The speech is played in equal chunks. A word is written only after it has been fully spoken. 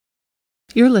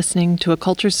You're listening to a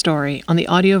culture story on the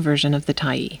audio version of The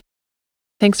Tyee.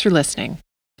 Thanks for listening.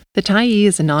 The Tyee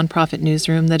is a nonprofit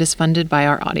newsroom that is funded by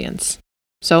our audience.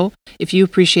 So, if you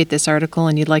appreciate this article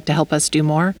and you'd like to help us do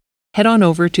more, head on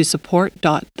over to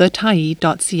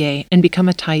support.thetyee.ca and become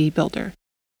a Tyee builder.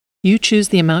 You choose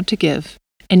the amount to give,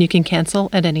 and you can cancel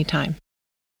at any time.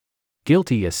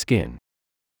 Guilty as Skin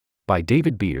by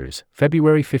David Beers,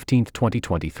 February 15,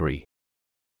 2023.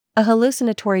 A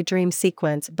hallucinatory dream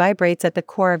sequence vibrates at the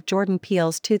core of Jordan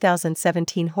Peele's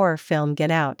 2017 horror film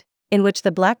Get Out, in which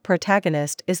the black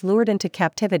protagonist is lured into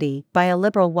captivity by a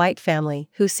liberal white family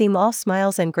who seem all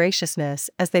smiles and graciousness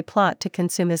as they plot to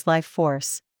consume his life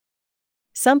force.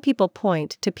 Some people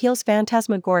point to Peele's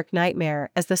phantasmagoric nightmare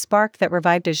as the spark that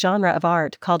revived a genre of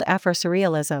art called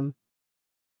Afrosurrealism.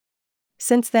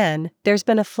 Since then, there's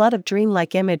been a flood of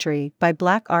dreamlike imagery by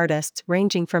black artists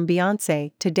ranging from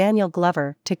Beyoncé to Daniel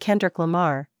Glover to Kendrick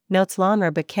Lamar, notes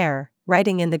Lanra Becker,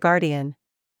 writing in The Guardian.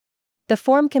 The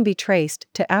form can be traced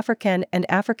to African and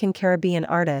African Caribbean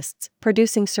artists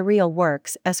producing surreal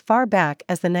works as far back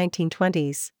as the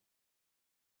 1920s.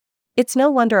 It's no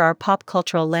wonder our pop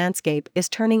cultural landscape is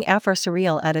turning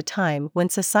Afro-surreal at a time when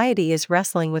society is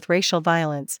wrestling with racial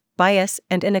violence, bias,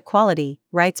 and inequality,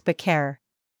 writes Becker.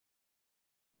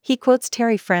 He quotes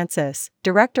Terry Francis,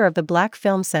 director of the Black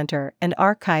Film Center and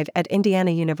Archive at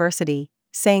Indiana University,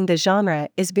 saying the genre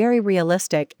is very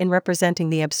realistic in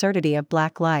representing the absurdity of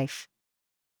black life.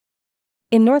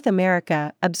 In North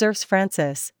America, observes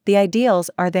Francis, the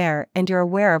ideals are there and you're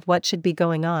aware of what should be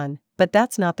going on, but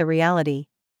that's not the reality.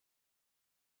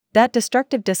 That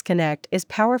destructive disconnect is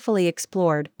powerfully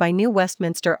explored by New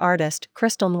Westminster artist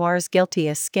Crystal Noir's Guilty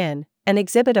as Skin, an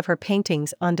exhibit of her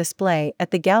paintings on display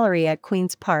at the gallery at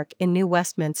Queen's Park in New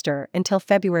Westminster until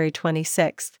February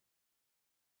 26.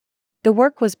 The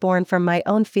work was born from my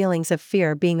own feelings of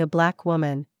fear being a black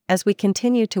woman, as we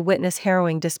continue to witness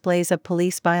harrowing displays of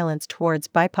police violence towards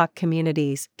BIPOC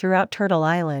communities throughout Turtle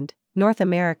Island, North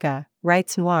America,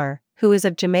 writes Noir, who is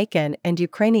of Jamaican and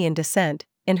Ukrainian descent,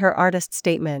 in her artist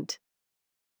statement.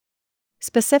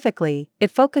 Specifically,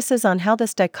 it focuses on how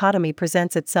this dichotomy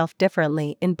presents itself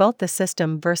differently in both the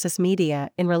system versus media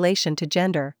in relation to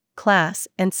gender, class,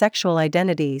 and sexual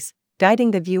identities, guiding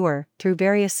the viewer through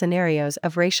various scenarios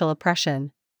of racial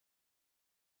oppression.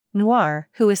 Noir,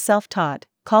 who is self-taught,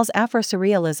 calls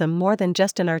Afrosurrealism more than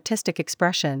just an artistic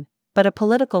expression, but a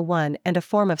political one and a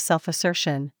form of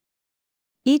self-assertion.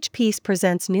 Each piece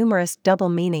presents numerous double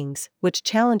meanings, which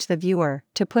challenge the viewer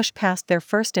to push past their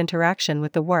first interaction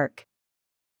with the work.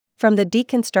 From the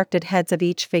deconstructed heads of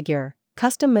each figure,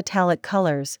 custom metallic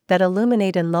colors that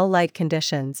illuminate in low light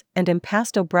conditions, and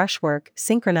impasto brushwork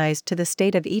synchronized to the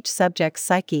state of each subject's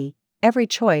psyche, every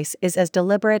choice is as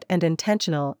deliberate and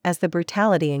intentional as the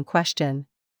brutality in question.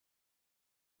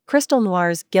 Crystal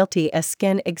Noir's Guilty as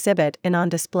Skin exhibit is on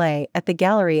display at the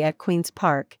gallery at Queen's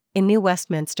Park, in New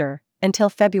Westminster, until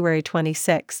February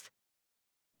 26.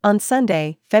 On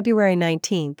Sunday, February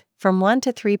 19, from 1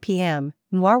 to 3 p.m.,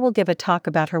 Noir will give a talk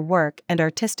about her work and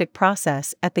artistic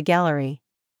process at the gallery.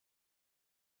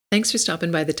 Thanks for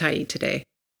stopping by The Tyee today.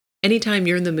 Anytime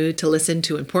you're in the mood to listen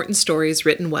to important stories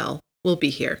written well, we'll be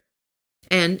here.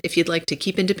 And if you'd like to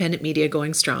keep independent media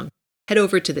going strong, head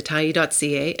over to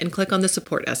thetyee.ca and click on the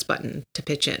Support Us button to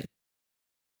pitch in.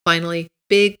 Finally,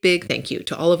 big thank you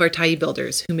to all of our Tyee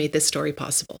builders who made this story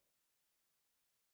possible.